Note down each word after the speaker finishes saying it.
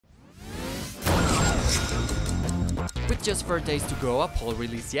With just 4 days to go, a poll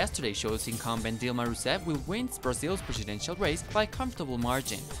released yesterday shows incumbent Dilma Rousseff will win Brazil's presidential race by a comfortable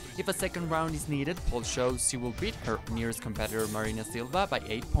margin. If a second round is needed, poll shows she will beat her nearest competitor Marina Silva by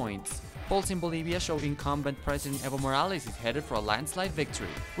 8 points. Polls in Bolivia show incumbent President Evo Morales is headed for a landslide victory.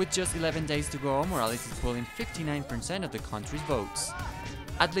 With just 11 days to go, Morales is pulling 59% of the country's votes.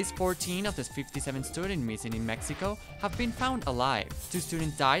 At least 14 of the 57 students missing in Mexico have been found alive. 2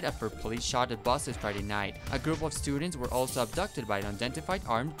 students died after police shot at buses Friday night. A group of students were also abducted by an unidentified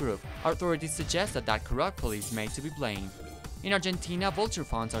armed group. Authorities suggest that corrupt police may to be blamed. In Argentina, vulture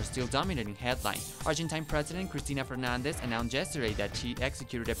funds are still dominating headlines. Argentine President Cristina Fernandez announced yesterday that she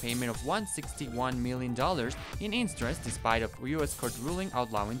executed a payment of $161 million in interest despite a U.S. court ruling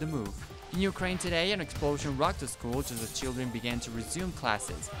outlawing the move. In Ukraine today, an explosion rocked a school just as children began to resume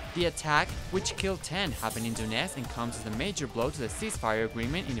classes. The attack, which killed 10, happened in Donetsk and comes as a major blow to the ceasefire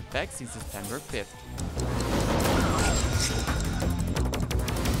agreement in effect since September 5th.